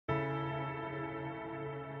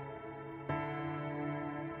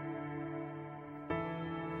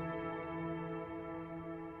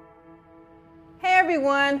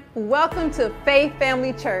everyone, welcome to Faith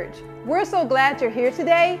Family Church. We're so glad you're here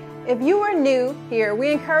today. If you are new here,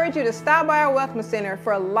 we encourage you to stop by our Welcome Center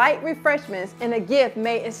for light refreshments and a gift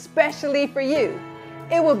made especially for you.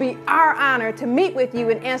 It will be our honor to meet with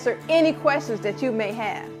you and answer any questions that you may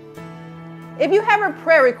have. If you have a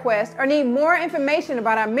prayer request or need more information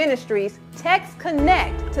about our ministries, text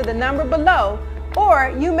CONNECT to the number below,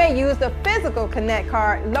 or you may use the physical Connect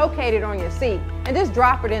card located on your seat and just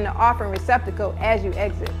drop it in the offering receptacle as you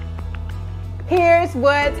exit. Here's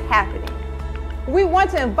what's happening. We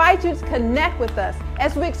want to invite you to connect with us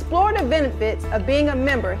as we explore the benefits of being a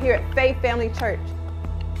member here at Faith Family Church.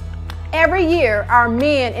 Every year, our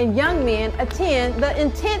men and young men attend the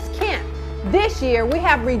Intense Camp. This year, we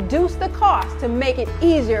have reduced the cost to make it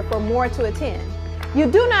easier for more to attend. You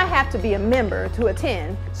do not have to be a member to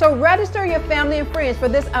attend, so register your family and friends for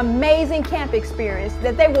this amazing camp experience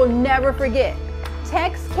that they will never forget.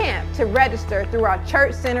 Text CAMP to register through our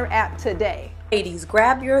Church Center app today. Ladies,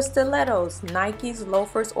 grab your stilettos, Nikes,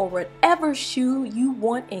 loafers, or whatever shoe you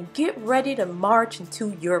want and get ready to march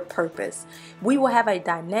into your purpose. We will have a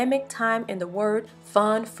dynamic time in the Word,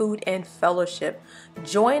 fun, food, and fellowship.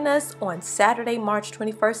 Join us on Saturday, March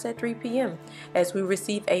 21st at 3 p.m. as we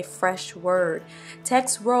receive a fresh word.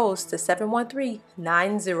 Text ROSE to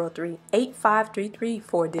 713-903-8533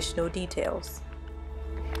 for additional details.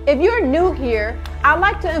 If you're new here, I'd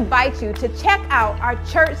like to invite you to check out our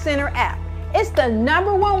Church Center app. It's the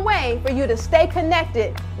 #1 way for you to stay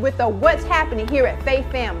connected with the what's happening here at Faith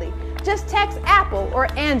Family. Just text Apple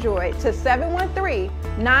or Android to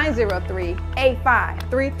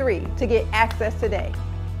 713-903-8533 to get access today.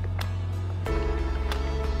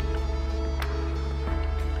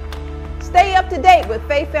 Stay up to date with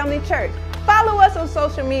Faith Family Church. Follow us on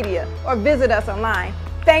social media or visit us online.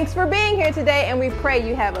 Thanks for being here today, and we pray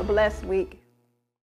you have a blessed week.